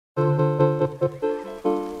Hi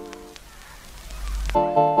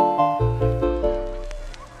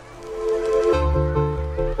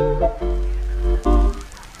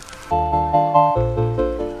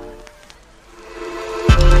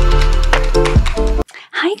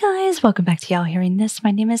guys, welcome back to Y'all Hearing This.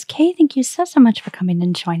 My name is Kay. Thank you so much for coming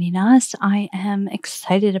and joining us. I am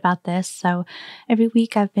excited about this. So every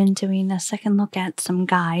week I've been doing a second look at some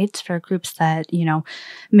guides for groups that,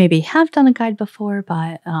 maybe have done a guide before,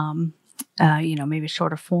 but maybe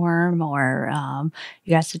shorter form, or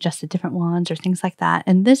you guys suggested different ones or things like that.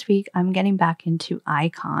 And this week I'm getting back into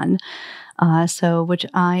iKON, which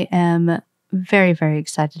I am very, very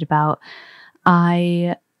excited about.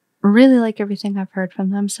 I really like everything I've heard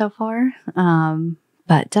from them so far,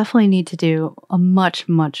 but definitely need to do a much,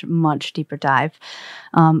 much, much deeper dive.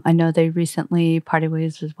 I know they recently parted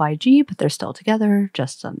ways with YG, but they're still together.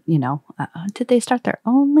 Just, did they start their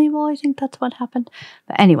own label? I think that's what happened.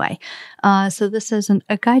 But anyway, so this is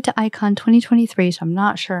a guide to iKON 2023, so I'm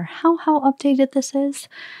not sure how updated this is,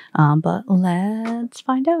 but let's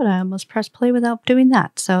find out. I almost pressed play without doing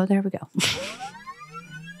that, so there we go.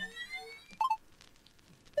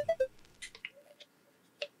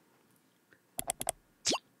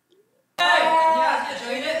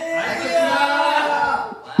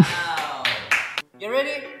 You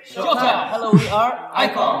ready? Showtime! Hello, we are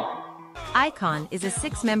iKON. iKON is a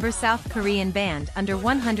 6-member South Korean band under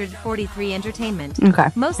 143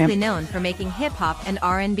 Entertainment, mostly known for making hip-hop and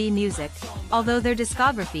R&B music, although their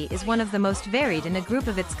discography is one of the most varied in a group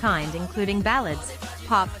of its kind, including ballads,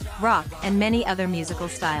 pop, rock, and many other musical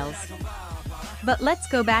styles. But let's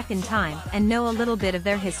go back in time and know a little bit of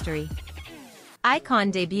their history.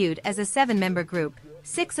 iKON debuted as a 7-member group.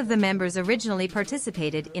 6 of the members originally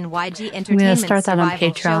participated in YG Entertainment's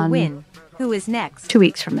survival show Win, Who Is Next? 2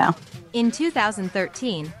 weeks from now. In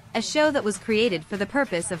 2013, a show that was created for the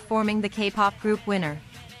purpose of forming the K-pop group Winner.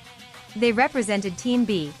 They represented Team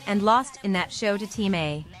B and lost in that show to Team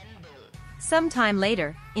A. Sometime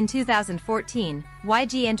later, in 2014,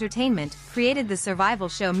 YG Entertainment created the survival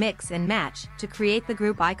show Mix and Match to create the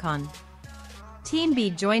group iKON. Team B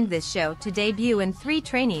joined this show to debut and 3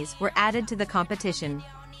 trainees were added to the competition.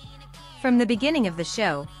 From the beginning of the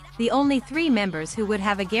show, the only 3 members who would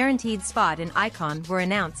have a guaranteed spot in iKON were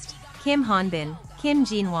announced: Kim Hanbin, Kim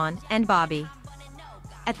Jinwon, and Bobby.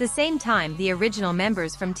 At the same time, the original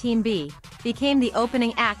members from Team B became the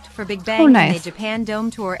opening act for Big Bang in the Japan Dome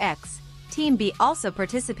Tour X. Team B also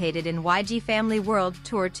participated in YG Family World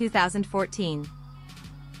Tour 2014.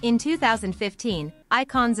 In 2015,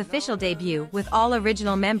 iKON's official debut with all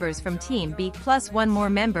original members from Team B plus 1 more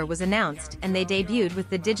member was announced, and they debuted with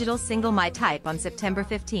the digital single My Type on September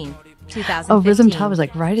 15, 2015. Oh, Rhythm Ta was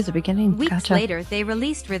like right at the beginning. Weeks later, they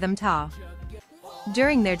released Rhythm Ta.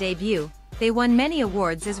 During their debut, they won many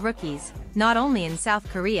awards as rookies, not only in South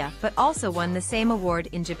Korea but also won the same award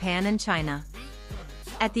in Japan and China.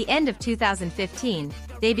 At the end of 2015,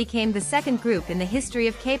 they became the 2nd group in the history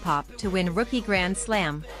of K-pop to win Rookie Grand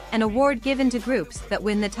Slam, an award given to groups that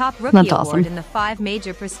win the top rookie award in the 5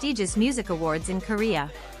 major prestigious music awards in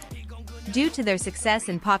Korea. Due to their success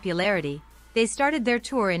and popularity, they started their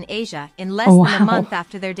tour in Asia in less than a month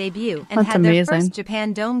after their debut and had their first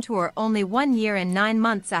Japan Dome tour only 1 year and 9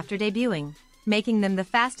 months after debuting, making them the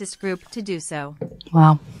fastest group to do so.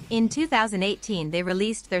 Wow. In 2018, they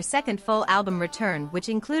released their 2nd full album Return, which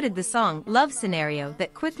included the song Love Scenario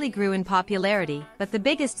that quickly grew in popularity, but the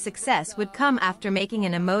biggest success would come after making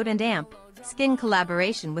an Emote and Amp skin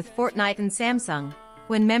collaboration with Fortnite and Samsung,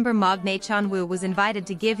 when member Magne Chanwoo was invited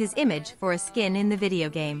to give his image for a skin in the video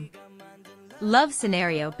game. Love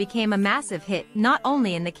Scenario became a massive hit not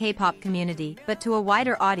only in the K-pop community but to a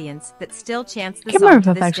wider audience that still chants the song to this day. I can't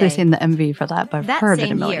remember if I've actually seen the MV for that, but I've heard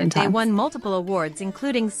it a million times. They won multiple awards,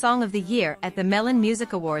 including Song of the Year at the Melon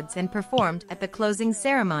Music Awards, and performed at the closing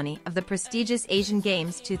ceremony of the prestigious Asian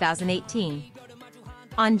Games 2018.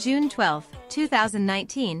 On June 12,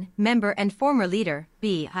 2019, member and former leader,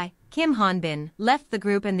 B.I. Kim Hanbin, left the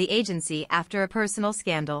group and the agency after a personal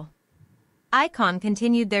scandal. iKON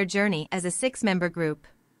continued their journey as a 6-member group.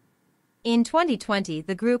 In 2020,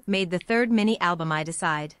 the group made the 3rd mini-album I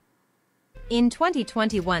Decide. In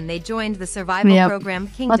 2021, they joined the survival program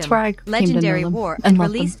Kingdom, Legendary War, and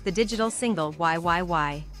released the digital single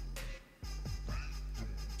YYY.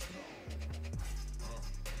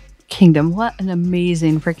 Kingdom, what an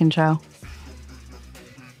amazing freaking show.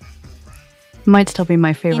 Might still be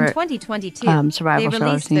my favorite. In 2022, survival they show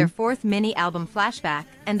released their 4th mini-album Flashback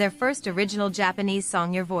and their first original Japanese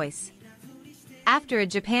song Your Voice. After a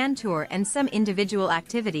Japan tour and some individual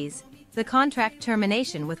activities, the contract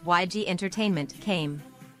termination with YG Entertainment came.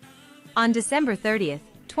 On December 30,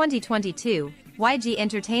 2022, YG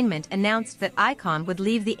Entertainment announced that iKON would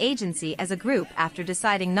leave the agency as a group after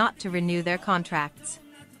deciding not to renew their contracts.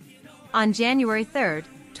 On January 3,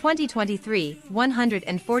 2023,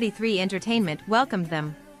 143 Entertainment welcomed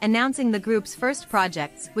them, announcing the group's first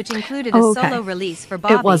projects, which included a solo release for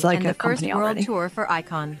Bobby and the first world tour for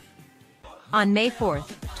iKON. On May 4,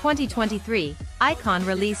 2023, iKON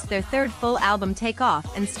released their third full album Take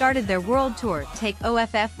Off and started their world tour, Take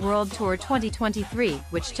OFF World Tour 2023,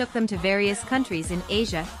 which took them to various countries in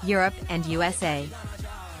Asia, Europe, and USA.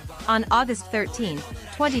 On August 13,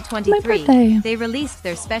 2023, they released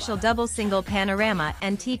their special double single Panorama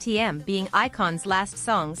and TTM, being iKON's last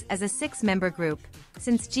songs as a six-member group,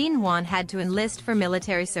 since Jinhwan had to enlist for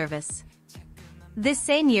military service. This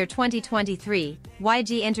same year, 2023,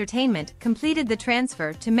 YG Entertainment completed the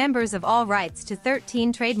transfer to members of all rights to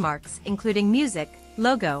 13 trademarks, including music,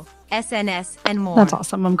 logo, SNS, and more. That's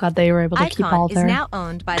awesome. I'm glad they were able to keep all their iKON is now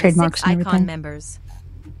owned by the 6 iKON members.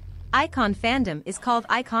 iKON fandom is called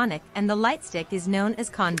Iconic, and the lightstick is known as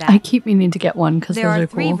Konbat. I keep meaning to get one because those are cool. There are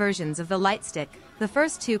 3 versions of the lightstick, the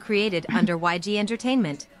first 2 created under YG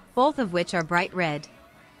Entertainment, both of which are bright red.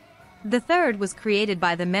 The third was created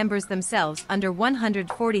by the members themselves under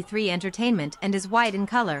 143 Entertainment and is white in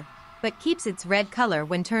color, but keeps its red color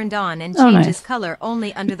when turned on and changes color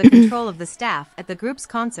only under the control of the staff at the group's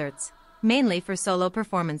concerts, mainly for solo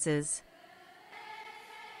performances.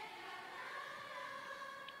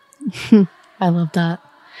 I love that.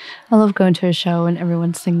 I love going to a show and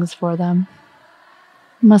everyone sings for them.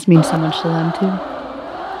 It must mean so much to them too.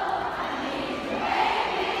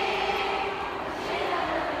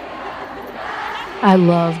 I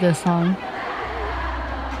love this song.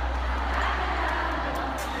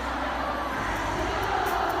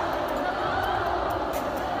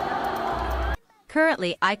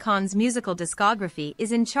 Currently, iKON's musical discography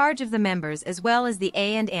is in charge of the members as well as the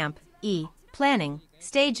A&amp, planning,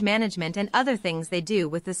 stage management and other things they do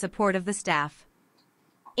with the support of the staff.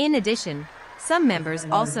 In addition, some members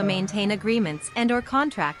also maintain agreements and/or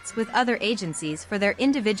contracts with other agencies for their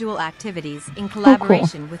individual activities in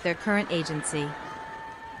collaboration with their current agency.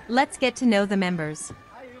 Let's get to know the members.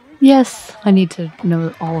 Yes, I need to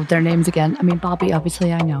know all of their names again. I mean, Bobby,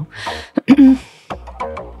 obviously I know.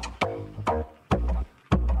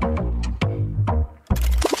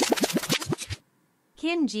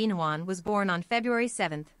 Kim Jinhwan was born on February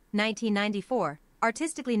 7, 1994,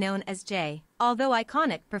 artistically known as Jay, although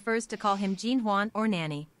Iconic prefers to call him Jinhwan or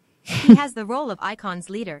Nanny. He has the role of iKON's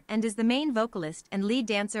leader and is the main vocalist and lead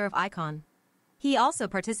dancer of iKON. He also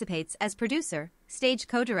participates as producer, stage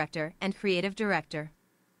co-director, and creative director.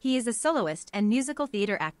 He is a soloist and musical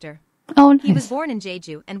theater actor. Oh, nice. He was born in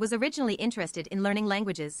Jeju and was originally interested in learning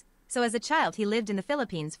languages, so as a child he lived in the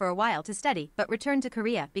Philippines for a while to study but returned to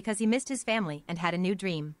Korea because he missed his family and had a new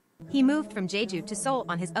dream. He moved from Jeju to Seoul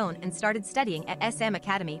on his own and started studying at SM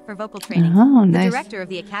Academy for vocal training. Oh, nice. The director of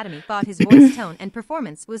the academy thought his voice tone and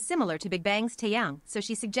performance was similar to Big Bang's Taeyang, so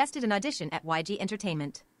she suggested an audition at YG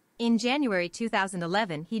Entertainment. In January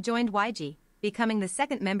 2011, he joined YG, becoming the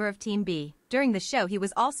second member of Team B. During the show, he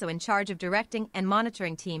was also in charge of directing and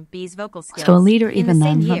monitoring Team B's vocal skills. So a leader even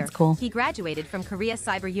then, in the same year, that's cool. He graduated from Korea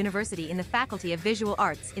Cyber University in the Faculty of Visual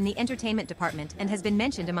Arts in the Entertainment Department and has been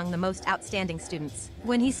mentioned among the most outstanding students.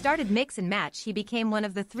 When he started Mix and Match, he became one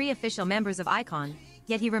of the 3 official members of iKON,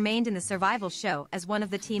 yet he remained in the survival show as one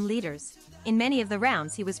of the team leaders. In many of the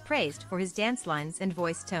rounds, he was praised for his dance lines and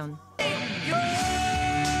voice tone.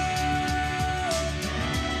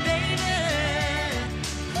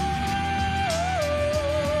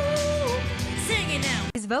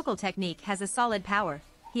 His vocal technique has a solid power.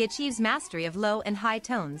 He achieves mastery of low and high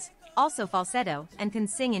tones, also falsetto, and can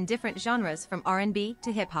sing in different genres from R&B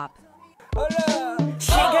to hip-hop.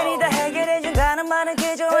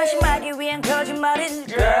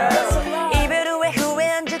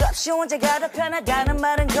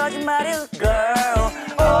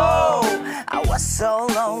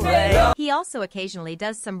 He also occasionally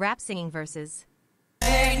does some rap singing verses.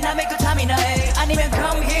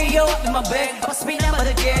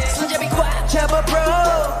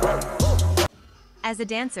 As a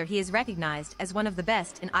dancer, he is recognized as one of the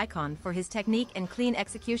best in iKON for his technique and clean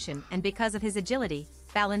execution, and because of his agility,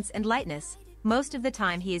 balance and lightness, most of the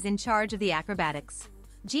time he is in charge of the acrobatics.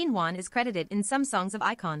 Jinhwan is credited in some songs of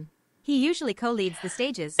iKON. He usually co-leads the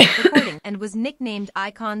stages, recording, and was nicknamed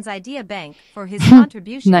iKON's Idea Bank for his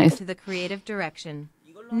contribution to the creative direction.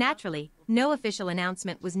 Naturally, no official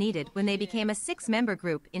announcement was needed when they became a 6-member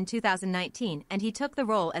group in 2019 and he took the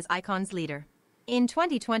role as iKON's leader. In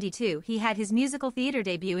 2022, he had his musical theater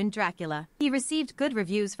debut in Dracula. He received good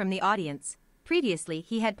reviews from the audience, Previously,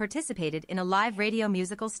 he had participated in a live radio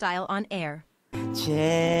musical style on air.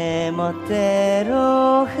 제멋대로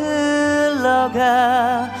흘러가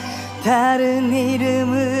다른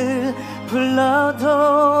이름을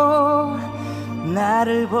불러도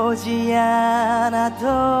나를 보지 않아도.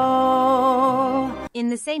 In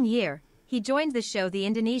the same year, he joined the show The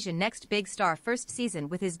Indonesian Next Big Star first season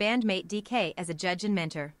with his bandmate DK as a judge and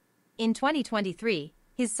mentor. In 2023,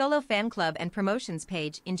 his solo fan club and promotions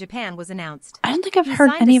page in Japan was announced. I don't think I've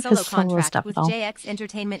heard any of his solo stuff with at all. JX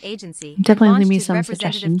Entertainment Agency. Definitely leave me his some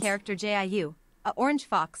representative suggestions. character JIU, a orange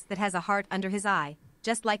fox that has a heart under his eye,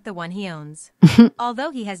 just like the one he owns.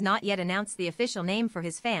 Although he has not yet announced the official name for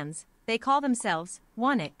his fans, they call themselves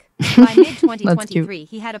Wanik. By mid-2023,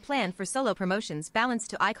 he had a plan for solo promotions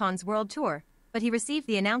balanced to iKON's world tour, but he received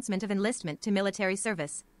the announcement of enlistment to military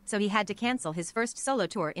service, so he had to cancel his first solo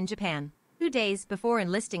tour in Japan. 2 days before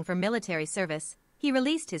enlisting for military service, he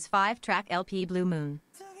released his 5-track LP Blue Moon.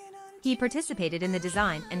 He participated in the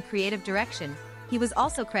design and creative direction. He was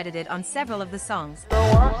also credited on several of the songs.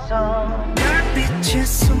 Oh,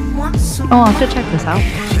 I'll have to check this out.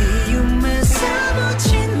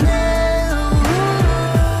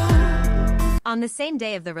 On the same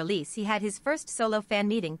day of the release, he had his first solo fan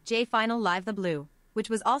meeting, J Final Live The Blue, which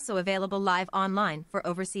was also available live online for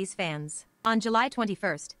overseas fans. On July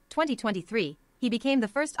 21, 2023, he became the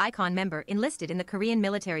first iKON member enlisted in the Korean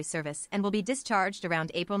military service and will be discharged around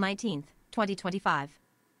April 19, 2025.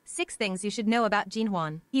 6 things you should know about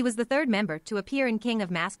Jinhwan. He was the 3rd member to appear in King of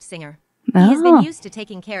Masked Singer. He has been used to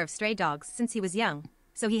taking care of stray dogs since he was young,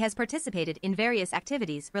 so he has participated in various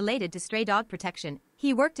activities related to stray dog protection.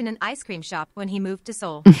 He worked in an ice cream shop when he moved to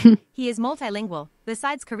Seoul. He is multilingual.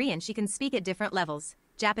 Besides Korean, she can speak at different levels: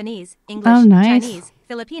 Japanese, English, Chinese,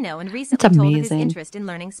 Filipino, and recently told of his interest in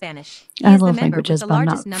learning Spanish. He is the member with the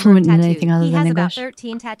largest number of tattoos. He has about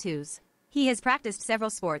 13 tattoos. He has practiced several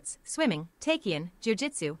sports: swimming, taekwondo,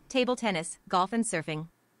 jiu-jitsu, table tennis, golf, and surfing.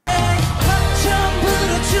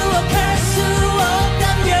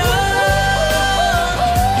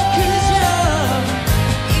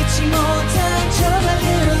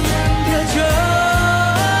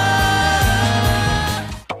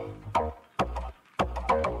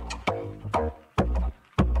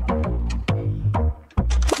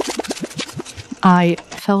 I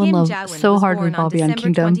fell in love Kim Jae-won so was hard born with Bobby on December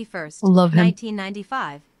Kingdom. 21st, Love him.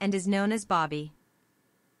 1995, and is known as Bobby.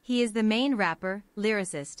 He is the main rapper,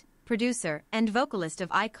 lyricist, producer, and vocalist of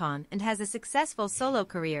iKON and has a successful solo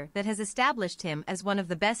career that has established him as one of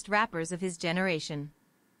the best rappers of his generation.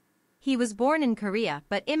 He was born in Korea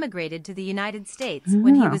but immigrated to the United States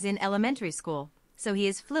when he was in elementary school, so he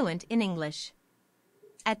is fluent in English.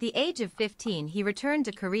 At the age of 15, he returned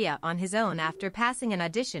to Korea on his own after passing an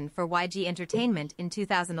audition for YG Entertainment in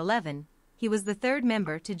 2011. He was the 3rd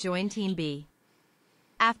member to join Team B.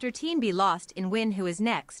 After Team B lost in Win Who Is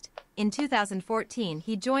Next, in 2014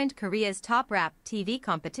 he joined Korea's top rap TV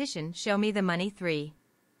competition Show Me the Money 3.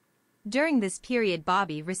 During this period,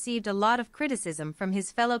 Bobby received a lot of criticism from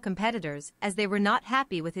his fellow competitors as they were not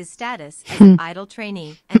happy with his status as an idol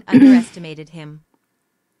trainee and underestimated him.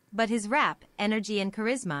 But his rap, energy, and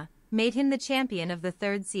charisma made him the champion of the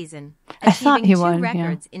 3rd season, achieving 2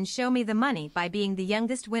 records in Show Me the Money by being the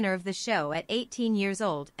youngest winner of the show at 18 years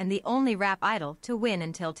old and the only rap idol to win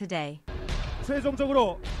until today.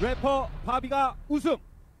 최종적으로 래퍼 바비가 우승.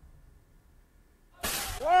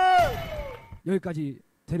 여기까지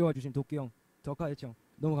데려와 주신 도끼 형, 덕하 형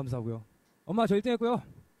너무 감사하고요. 엄마 저 1등 했고요.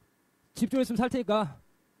 집 좀 있으면 살 테니까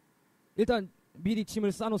일단 미리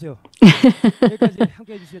짐을 싸놓으세요. 여기까지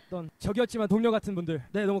함께 해주셨던 적이었지만 동료 같은 분들,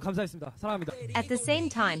 네 너무 감사했습니다. 사랑합니다. At the same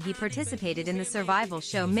time, he participated in the survival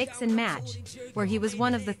show Mix and Match, where he was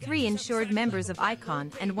one of the 3 insured members of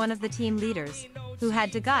iKON and one of the team leaders, who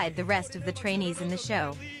had to guide the rest of the trainees in the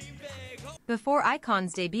show. Before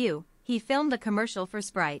iKON's debut, he filmed a commercial for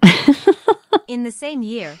Sprite. In the same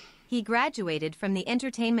year, he graduated from the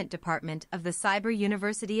entertainment department of the Cyber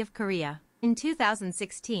University of Korea. In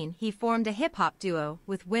 2016, he formed a hip-hop duo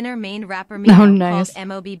with winner main rapper Mino called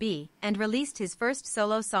MOBB and released his first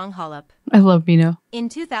solo song Holup. I love Mino. In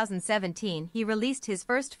 2017, he released his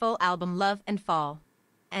first full album Love and Fall.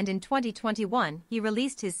 And in 2021, he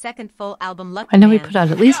released his second full album Lucky I know Man. he put out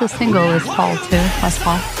at least a single this fall too, last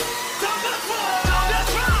fall.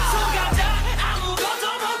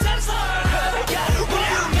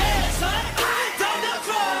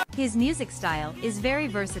 His music style is very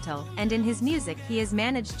versatile, and in his music he has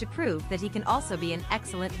managed to prove that he can also be an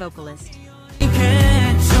excellent vocalist.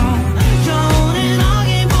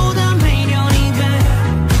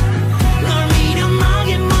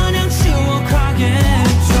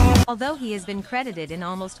 Although he has been credited in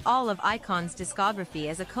almost all of iKON's discography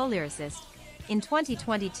as a co-lyricist, in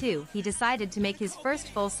 2022 he decided to make his first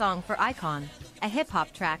full song for iKON, a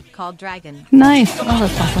hip-hop track called Dragon. Nice. Oh,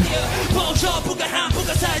 that's awesome.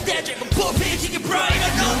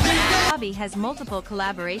 Bobby has multiple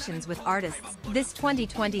collaborations with artists. This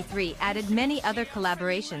 2023 added many other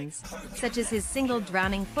collaborations, such as his single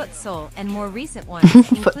Drowning Foot Soul and more recent ones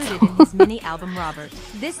included in his mini-album Robert.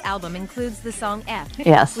 This album includes the song F,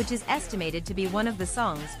 Yes. which is estimated to be one of the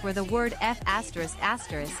songs where the word F***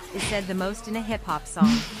 is said the most in a hip-hop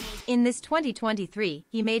song. In this 2023,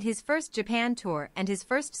 he made his first Japan tour and his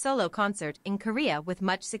first solo concert in Korea with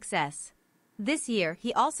much success. This year,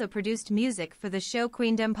 he also produced music for the show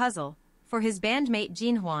Queendom Puzzle, for his bandmate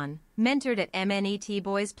Jinhwan, mentored at MNET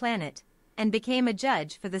Boys Planet, and became a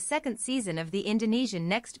judge for the second season of the Indonesian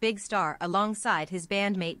Next Big Star alongside his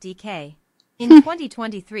bandmate DK. In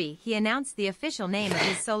 2023, he announced the official name of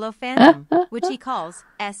his solo fandom, which he calls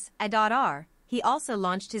S.I.R. He also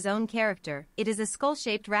launched his own character. It is a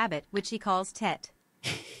skull-shaped rabbit, which he calls Tet.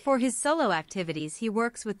 For his solo activities, he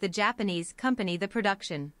works with the Japanese company The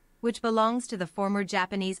Production, which belongs to the former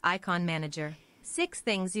Japanese iKON manager. 6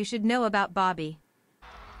 things you should know about Bobby.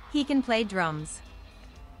 He can play drums.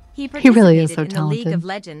 He really is participated so in the League talented. of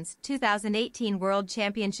Legends 2018 World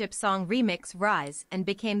Championship song remix Rise and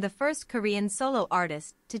became the first Korean solo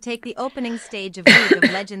artist to take the opening stage of League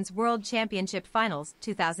of Legends World Championship Finals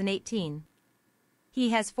 2018. He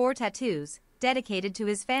has 4 tattoos, dedicated to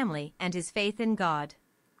his family and his faith in God.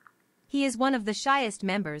 He is one of the shyest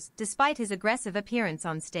members, despite his aggressive appearance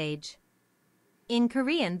on stage. In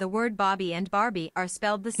Korean, the word Bobby and Barbie are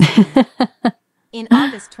spelled the same. In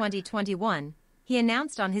August 2021, he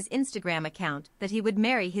announced on his Instagram account that he would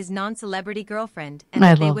marry his non-celebrity girlfriend and I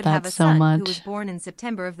that they love would that have a so son much. who was born in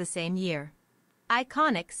September of the same year.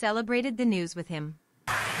 iKONic celebrated the news with him.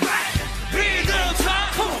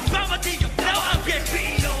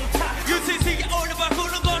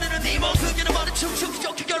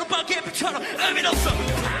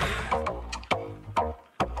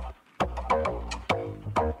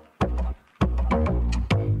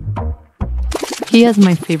 He has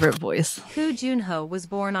my favorite voice. Koo Junho was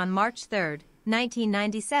born on March 3,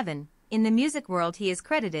 1997. In the music world he is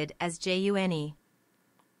credited as June.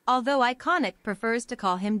 Although iKONic prefers to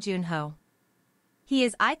call him Junho. He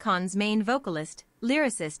is iKON's main vocalist,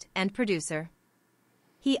 lyricist, and producer.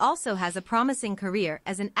 He also has a promising career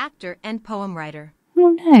as an actor and poem writer. Oh,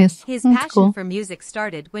 nice. His That's passion cool. for music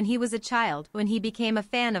started when he was a child, when he became a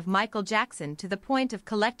fan of Michael Jackson to the point of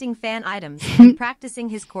collecting fan items and practicing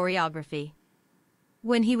his choreography.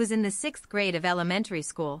 When he was in the 6th grade of elementary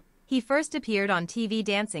school, he first appeared on TV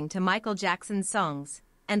dancing to Michael Jackson's songs,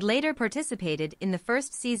 and later participated in the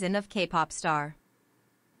first season of K-Pop Star.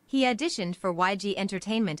 He auditioned for YG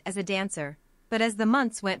Entertainment as a dancer, but as the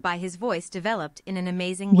months went by his voice developed in an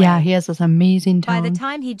amazing way. Yeah, he has this amazing tone. By the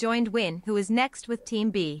time he joined Win, who was next with Team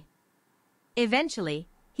B. Eventually,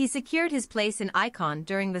 he secured his place in iKON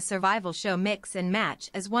during the survival show Mix and Match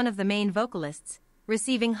as one of the main vocalists,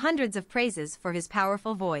 receiving hundreds of praises for his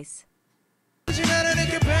powerful voice.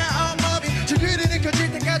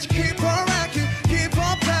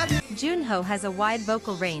 Junho has a wide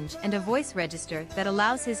vocal range and a voice register that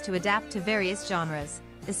allows his to adapt to various genres,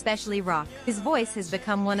 especially rock. His voice has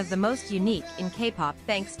become one of the most unique in K-pop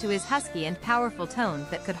thanks to his husky and powerful tone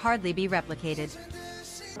that could hardly be replicated.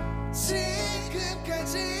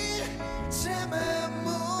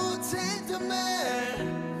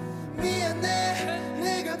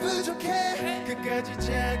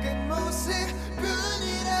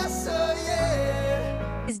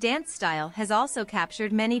 His dance style has also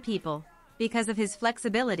captured many people because of his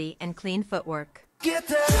flexibility and clean footwork.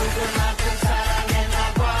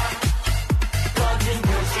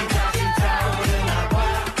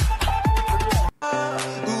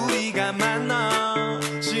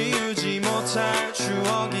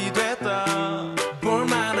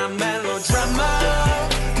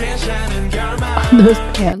 Those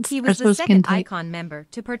pants He are was so the skin second tight. iKON member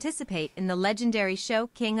to participate in the legendary show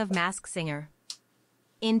King of Mask Singer.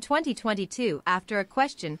 In 2022, after a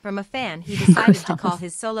question from a fan, he decided to call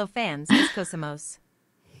his solo fans as Cosmos.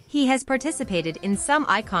 He has participated in some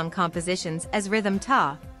iKON compositions as Rhythm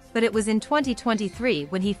Ta, but it was in 2023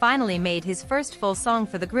 when he finally made his first full song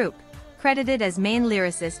for the group, credited as main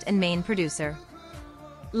lyricist and main producer.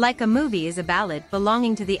 Like a Movie is a ballad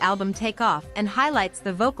belonging to the album Take Off and highlights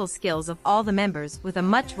the vocal skills of all the members with a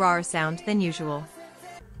much rawer sound than usual.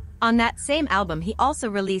 On that same album he also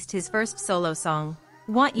released his first solo song,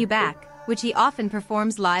 Want You Back, which he often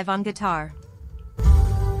performs live on guitar.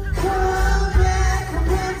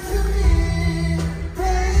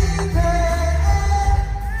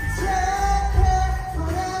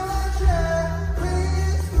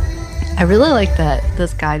 I really like that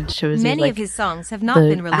this guide shows Many you, of his songs have not the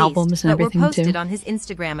been released, albums and but were everything, posted too. on his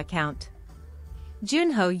Instagram account.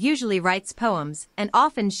 Junho usually writes poems and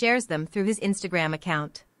often shares them through his Instagram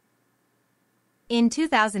account. In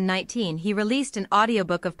 2019, he released an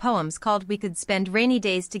audiobook of poems called We Could Spend Rainy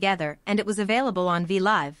Days Together, and it was available on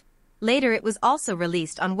VLive. Later it was also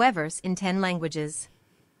released on Weverse in 10 languages.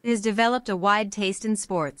 He has developed a wide taste in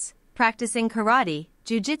sports, practicing karate,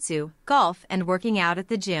 jiu-jitsu, golf, and working out at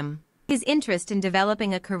the gym. His interest in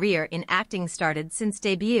developing a career in acting started since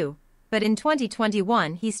debut, but in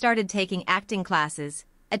 2021 he started taking acting classes,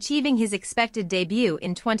 achieving his expected debut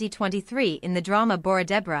in 2023 in the drama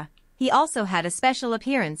Borodebra. He also had a special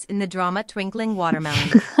appearance in the drama Twinkling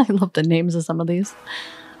Watermelon. I love the names of some of these.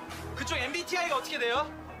 그쪽 MBTI가 어떻게 돼요?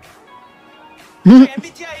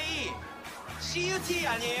 MBTI CUT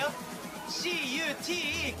아니에요? CUT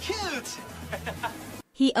cute.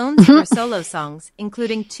 He owns 4 solo songs,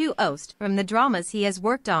 including 2 OST from the dramas he has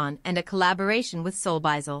worked on and a collaboration with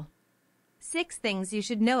Solbeisel. 6 things you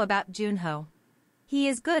should know about Junho. He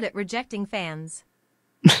is good at rejecting fans.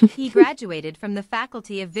 He graduated from the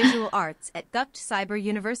Faculty of Visual Arts at Gucht Cyber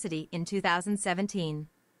University in 2017.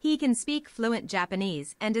 He can speak fluent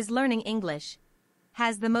Japanese and is learning English.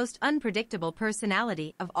 Has the most unpredictable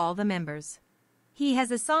personality of all the members. He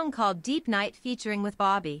has a song called Deep Night featuring with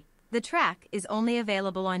Bobby. The track is only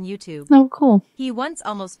available on YouTube. Oh, cool. He once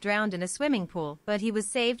almost drowned in a swimming pool, but he was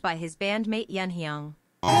saved by his bandmate Yunhyung.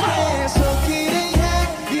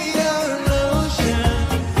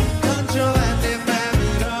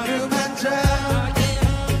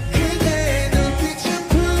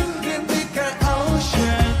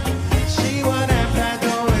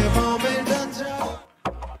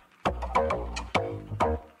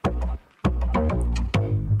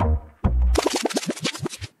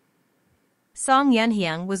 Song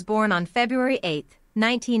Yunhyung was born on February 8,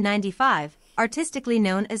 1995, artistically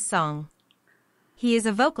known as Song. He is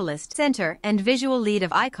a vocalist, center, and visual lead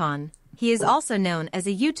of iKON. He is also known as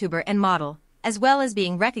a YouTuber and model, as well as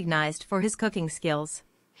being recognized for his cooking skills.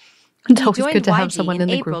 It's He always joined good to have YG someone in in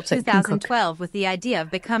the April group that can cook. 2012 with the idea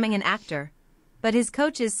of becoming an actor, but his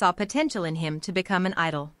coaches saw potential in him to become an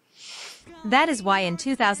idol. That is why in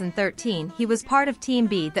 2013 he was part of Team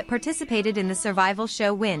B that participated in the survival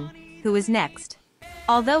show Win, Who Is Next.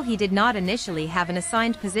 Although he did not initially have an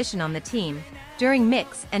assigned position on the team, during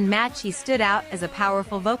mix and match he stood out as a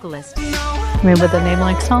powerful vocalist. I mean, with a name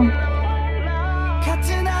like Song.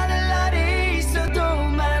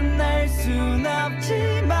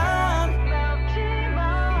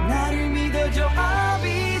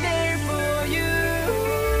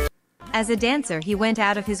 As a dancer, he went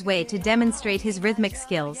out of his way to demonstrate his rhythmic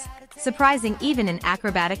skills, surprising even in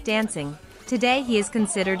acrobatic dancing. Today he is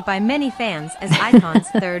considered by many fans as iKON's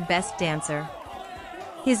third best dancer.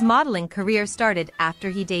 His modeling career started after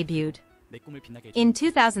he debuted. In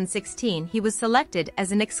 2016 he was selected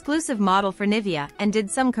as an exclusive model for Nivea and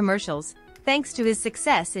did some commercials. Thanks to his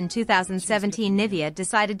success in 2017, Nivea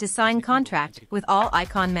decided to sign contract with all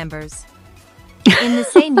iKON members. In the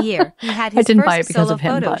same year, he had his first solo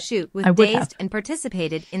photo shoot with Dazed and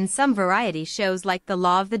participated in some variety shows like The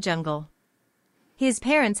Law of the Jungle. His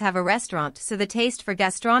parents have a restaurant, so the taste for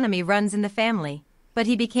gastronomy runs in the family, but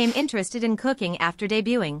he became interested in cooking after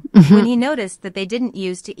debuting, when he noticed that they didn't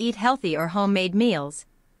used to eat healthy or homemade meals.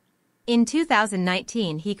 In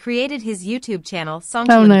 2019, he created his YouTube channel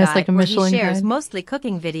Songchulin Guide, like a where he Michelin shares guide. mostly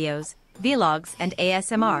cooking videos, vlogs, and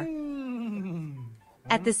ASMR.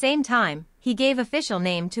 At the same time, he gave official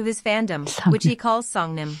name to his fandom, which he calls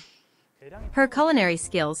Songnim. Her culinary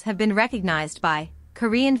skills have been recognized by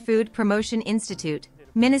Korean Food Promotion Institute,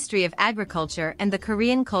 Ministry of Agriculture, and the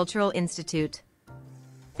Korean Cultural Institute.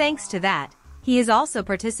 Thanks to that, he has also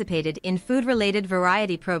participated in food-related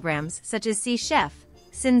variety programs such as C Chef,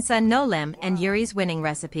 Sin Sun No Lem, and Yuri's Winning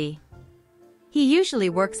Recipe. He usually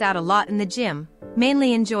works out a lot in the gym,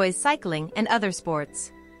 mainly enjoys cycling and other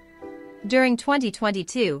sports. During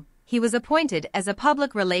 2022, he was appointed as a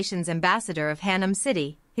public relations ambassador of Hanam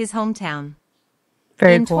City, his hometown.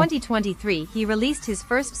 In 2023, he released his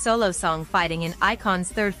first solo song Fighting in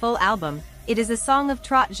iKON's third full album. It is a song of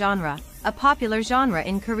trot genre, a popular genre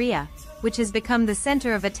in Korea, which has become the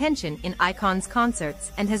center of attention in iKON's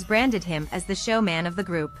concerts and has branded him as the showman of the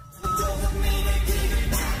group.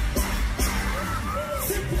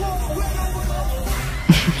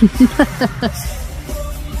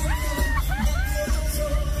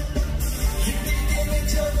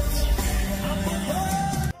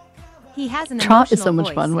 He has an Trot is emotional so much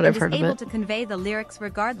voice fun when I've and heard is of able it. to convey the lyrics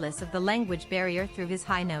regardless of the language barrier through his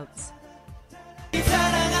high notes.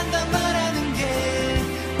 사랑한단 말하는 게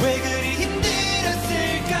왜 그리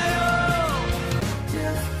힘들었을까요?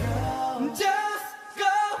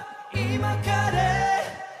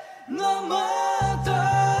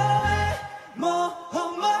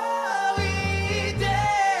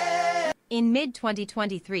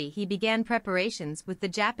 mid-2023 he began preparations with the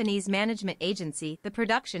Japanese management agency the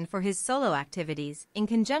production for his solo activities in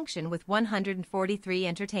conjunction with 143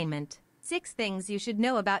 Entertainment. 6 things you should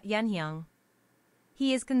know about Yunhyung.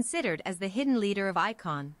 He is considered as the hidden leader of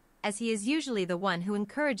iKON, as he is usually the one who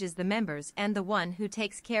encourages the members and the one who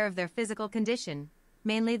takes care of their physical condition,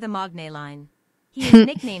 mainly the Magne line. He is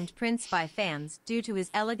nicknamed Prince by fans due to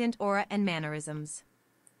his elegant aura and mannerisms.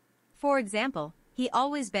 For example, he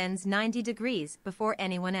always bends 90 degrees before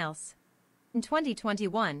anyone else. In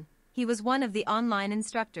 2021, he was one of the online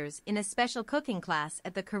instructors in a special cooking class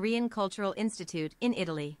at the Korean Cultural Institute in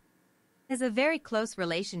Italy. He has a very close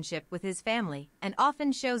relationship with his family and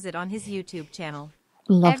often shows it on his YouTube channel.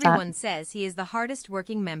 Everyone says he is the hardest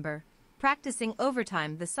working member, practicing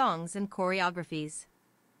overtime the songs and choreographies.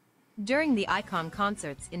 During the iKON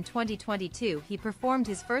concerts in 2022, he performed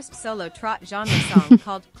his first solo trot genre song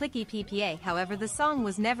called Clicky PPA. However, the song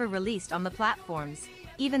was never released on the platforms,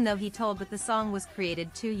 even though he told that the song was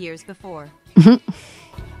created 2 years before.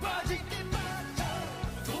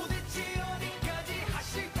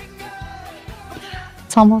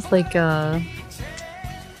 It's almost like I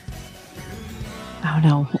don't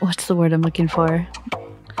know, what's the word I'm looking for?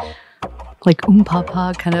 Like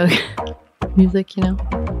pa kind of music, you know?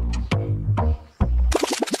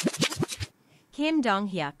 Kim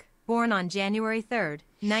Dong-hyuk, born on January 3,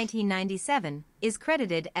 1997, is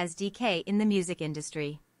credited as DK in the music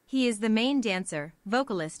industry. He is the main dancer,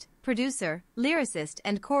 vocalist, producer, lyricist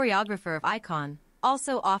and choreographer of iKON,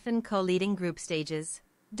 also often co-leading group stages.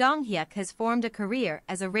 Dong-hyuk has formed a career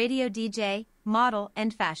as a radio DJ, model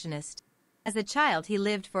and fashionist. As a child he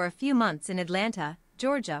lived for a few months in Atlanta,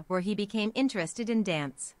 Georgia, where he became interested in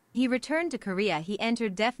dance. He returned to Korea. He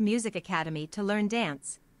entered Def Music Academy to learn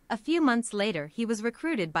dance. A few months later he was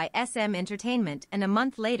recruited by SM Entertainment and a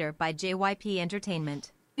month later by JYP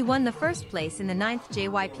Entertainment. He won the first place in the 9th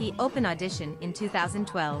JYP Open Audition in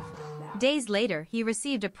 2012. Days later he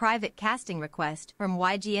received a private casting request from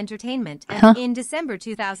YG Entertainment and in December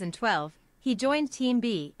 2012, he joined Team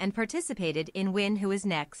B and participated in Win Who Is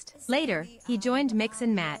Next. Later, he joined Mix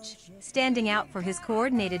and Match, standing out for his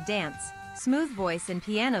coordinated dance, smooth voice and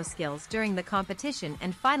piano skills during the competition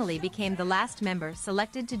and finally became the last member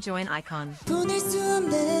selected to join iKON.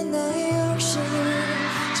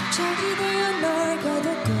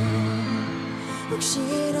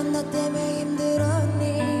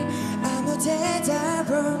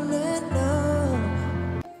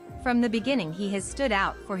 From the beginning he has stood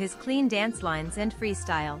out for his clean dance lines and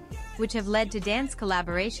freestyle, which have led to dance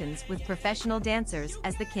collaborations with professional dancers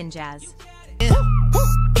as the Kinjaz.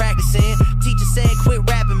 Practicing, teacher said quit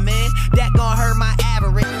rapping, man, that gon' hurt my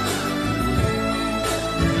average.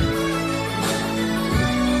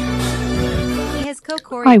 He has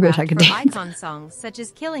co-choreographed for iKON songs such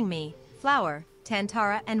as Killing Me, Flower,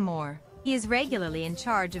 Tantara and more. He is regularly in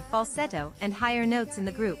charge of falsetto and higher notes in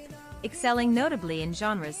the group, excelling notably in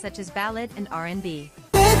genres such as ballad and R&B.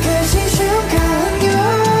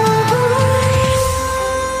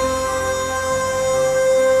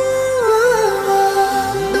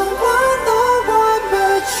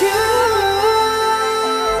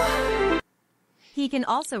 He can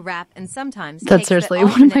also rap and sometimes that's seriously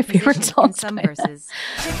one of my favorite songs. Some verses.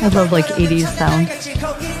 I love like 80s sound.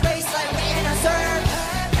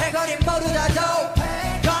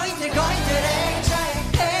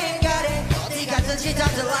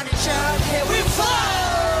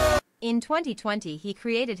 In 2020 he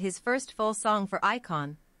created his first full song for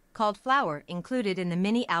iKON, called Flower, included in the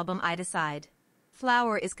mini-album I Decide.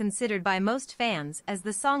 Flower is considered by most fans as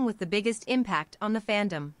the song with the biggest impact on the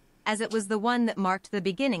fandom, as it was the one that marked the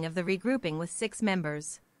beginning of the regrouping with 6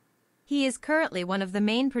 members. He is currently one of the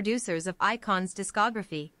main producers of iKON's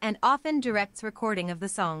discography and often directs recording of the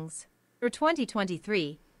songs. For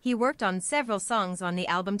 2023, he worked on several songs on the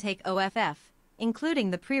album Take OFF,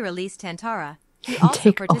 including the pre-release Tantara. He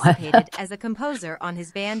also participated as a composer on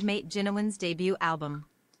his bandmate Jinwon's debut album.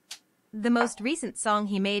 The most recent song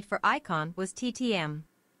he made for iKON was TTM.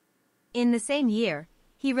 In the same year,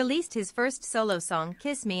 he released his first solo song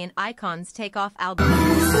Kiss Me in iKON's Takeoff album.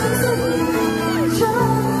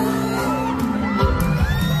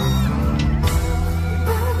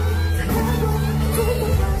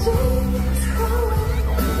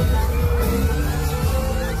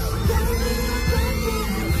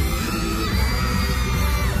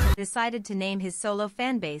 Decided to name his solo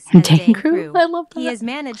fanbase as Dang Crew. I love that. He has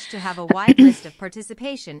managed to have a wide list of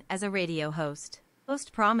participation as a radio host.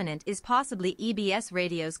 Most prominent is possibly EBS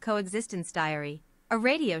Radio's Coexistence Diary, a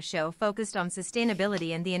radio show focused on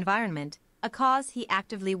sustainability and the environment, a cause he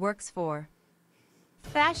actively works for.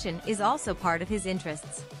 Fashion is also part of his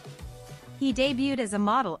interests. He debuted as a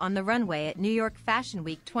model on the runway at New York Fashion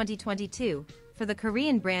Week 2022 for the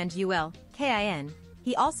Korean brand KIN.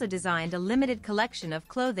 He also designed a limited collection of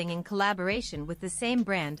clothing in collaboration with the same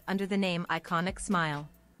brand under the name Iconic Smile.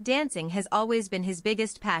 Dancing has always been his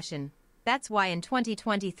biggest passion. That's why in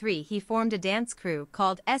 2023 he formed a dance crew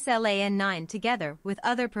called SLAN9 together with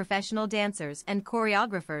other professional dancers and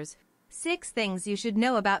choreographers. 6 things you should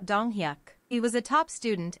know about Donghyuk. He was a top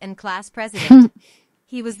student and class president.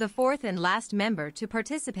 He was the 4th and last member to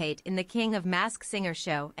participate in the King of Mask Singer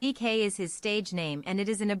show. DK is his stage name and it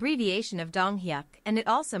is an abbreviation of Donghyuk, and it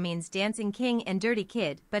also means Dancing King and Dirty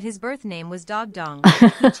Kid, but his birth name was Dog Dong.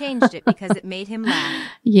 He changed it because it made him laugh.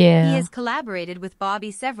 Yeah. He has collaborated with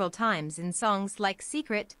Bobby several times in songs like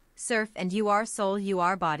Secret, Surf and You Are Soul You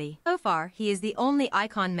Are Body. So far, he is the only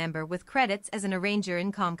iKON member with credits as an arranger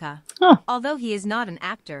in Komka. Huh. Although he is not an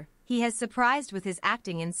actor, he has surprised with his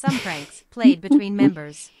acting in some pranks played between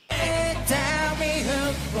members.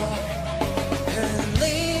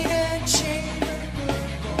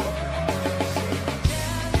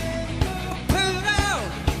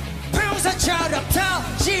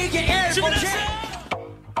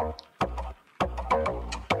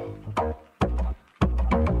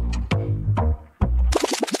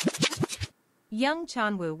 Young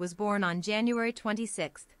Chanwoo was born on January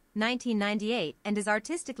 26, 1998 and is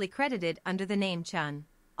artistically credited under the name Chun,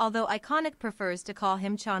 although Iconic prefers to call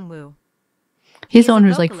him Chanwoo. He's the is one a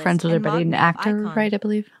who's like vocalist friends with and everybody, an model of actor, iKON. right, I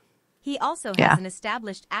believe? He also Yeah. has an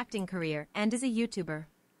established acting career and is a YouTuber.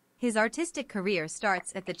 His artistic career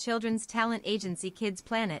starts at the children's talent agency Kids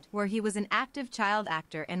Planet, where he was an active child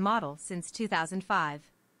actor and model since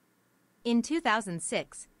 2005. In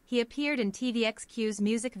 2006, he appeared in TVXQ's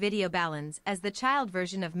music video Balance as the child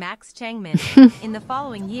version of Max Changmin. In the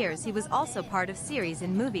following years, he was also part of series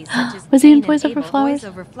in movies such as Was he in Cain and Voice Over Abel, Flowers? Voice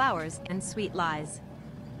Over Flowers, and Sweet Lies.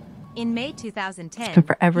 In May 2010, It's been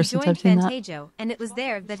forever he since joined I've seen that. Fantasia, and it was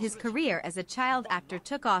there that his career as a child actor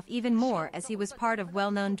took off even more, as he was part of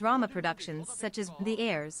well-known drama productions such as The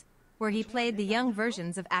Heirs, where he played the young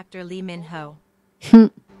versions of actor Lee Min-ho.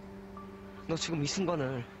 너 지금 이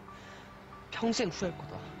순간을 평생 후회할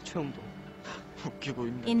거다. 최영도. 웃기고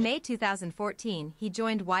있네. In May 2014, he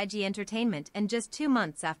joined YG Entertainment, and just 2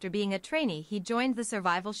 months after being a trainee, he joined the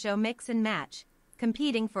survival show Mix and Match,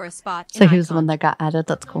 competing for a spot So in he was the iKON. one that got added.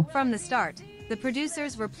 That's cool. From the start, the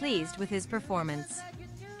producers were pleased with his performance.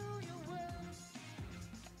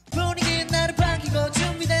 분위기 나를 반기고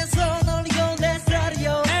준비돼서 널리고 let's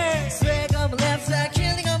radio swag on my left side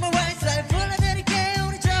killing on my right side 불러드릴게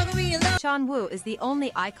우리 저거 위에 Chanwoo is the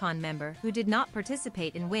only iKON member who did not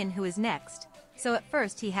participate in Win Who Is Next, so at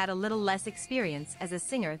first he had a little less experience as a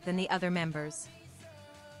singer than the other members.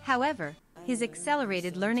 However, his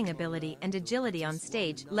accelerated learning ability and agility on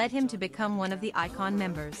stage led him to become one of the iKON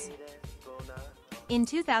members. In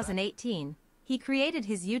 2018, he created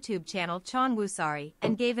his YouTube channel Chanwoo Sari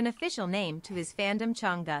and gave an official name to his fandom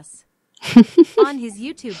Changgus. On his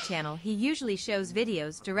YouTube channel, he usually shows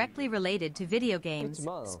videos directly related to video games,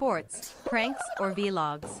 sports, pranks, or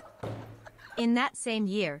vlogs. In that same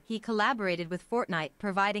year, he collaborated with Fortnite,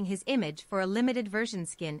 providing his image for a limited version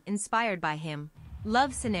skin inspired by him.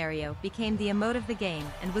 Love Scenario became the emote of the game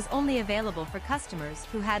and was only available for customers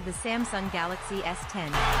who had the Samsung Galaxy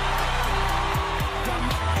S10.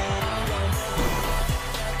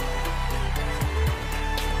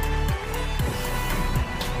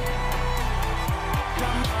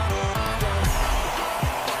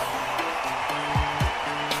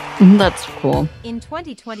 That's cool. In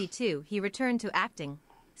 2022, he returned to acting,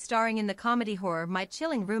 starring in the comedy horror My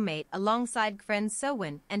Chilling Roommate alongside friend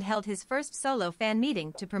Sowin, and held his first solo fan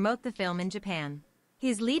meeting to promote the film in Japan.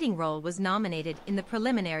 His leading role was nominated in the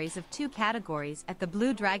preliminaries of 2 categories at the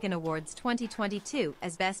Blue Dragon Awards 2022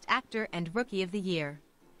 as Best Actor and Rookie of the Year.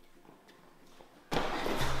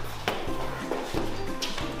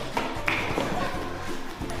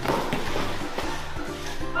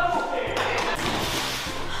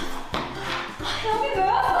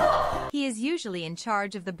 He is usually in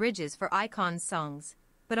charge of the bridges for iKON's songs,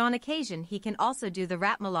 but on occasion he can also do the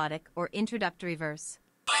rap melodic or introductory verse.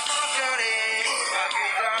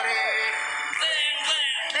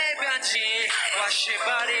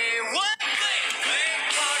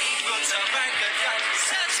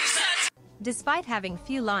 Despite having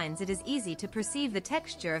few lines, it is easy to perceive the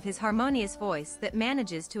texture of his harmonious voice that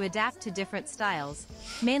manages to adapt to different styles,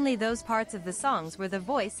 mainly those parts of the songs where the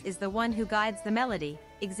voice is the one who guides the melody.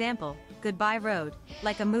 Example, Goodbye Road,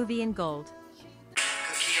 like a movie in gold.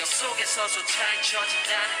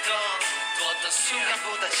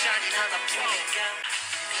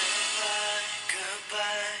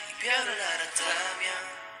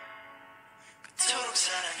 그토록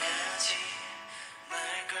사랑하지 말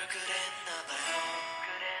걸 그랬나 봐요.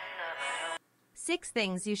 6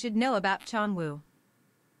 things you should know about Chonwoo.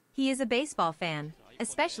 He is a baseball fan,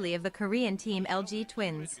 especially of the Korean team LG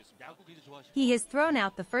Twins. He has thrown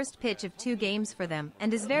out the first pitch of 2 games for them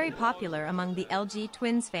and is very popular among the LG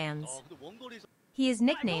Twins fans. He is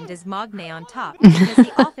nicknamed as Magne on top because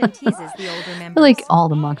he often teases the older I feel members. like all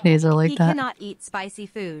the Magnes are like He that. cannot eat spicy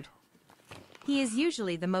food. He is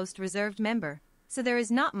usually the most reserved member, so there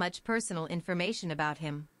is not much personal information about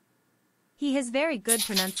him. He has very good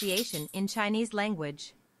pronunciation in Chinese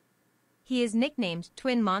language. He is nicknamed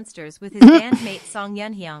Twin Monsters with his bandmate Song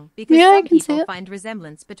Yunhyung because Yeah, I some can see people it. find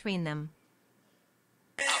resemblance between them.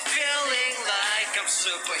 I'm feeling like I'm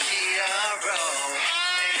superhero.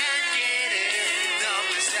 And get it, no,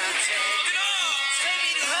 it's not taking off.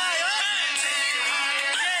 Take me higher.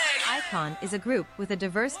 iKON is a group with a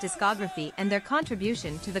diverse discography, and their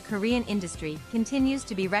contribution to the Korean industry continues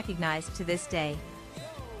to be recognized to this day.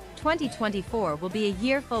 2024 will be a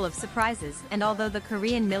year full of surprises, and although the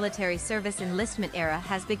Korean military service enlistment era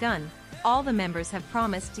has begun, all the members have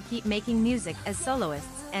promised to keep making music as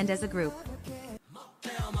soloists and as a group.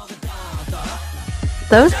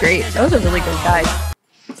 That was great. That was a really good guide.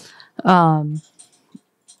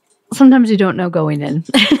 Sometimes you don't know going in.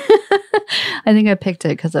 I think I picked it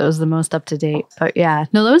because it was the most up to date. But yeah,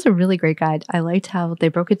 no, that was a really great guide. I liked how they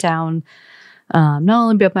broke it down. Not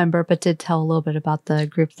only by member, but did tell a little bit about the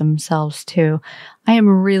group themselves too. I am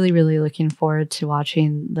really, really looking forward to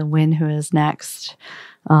watching the Win Who Is Next.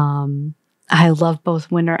 I love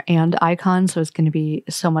both Winner and iKON, so it's going to be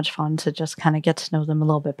so much fun to just kind of get to know them a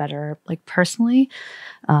little bit better, like personally.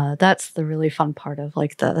 That's the really fun part of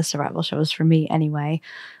like the survival shows for me anyway.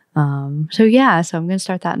 So yeah, so I'm going to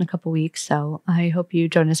start that in a couple weeks. So I hope you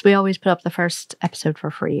join us. We always put up the first episode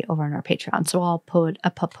for free over on our Patreon. So I'll put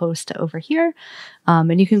a post over here.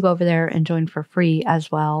 And you can go over there and join for free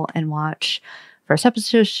as well and watch first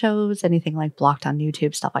episode shows, anything like blocked on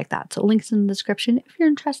YouTube, stuff like that. So links in the description if you're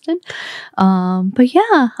interested. But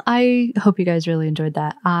yeah, I hope you guys really enjoyed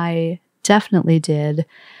that. I definitely did.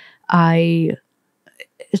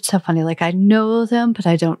 It's so funny. Like I know them, but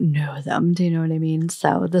I don't know them. Do you know what I mean?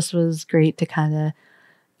 So this was great to kind of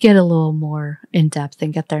get a little more in depth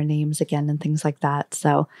and get their names again and things like that.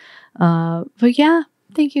 So, but yeah,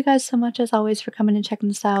 thank you guys so much as always for coming and checking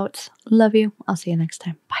this out. Love you. I'll see you next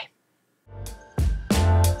time. Bye.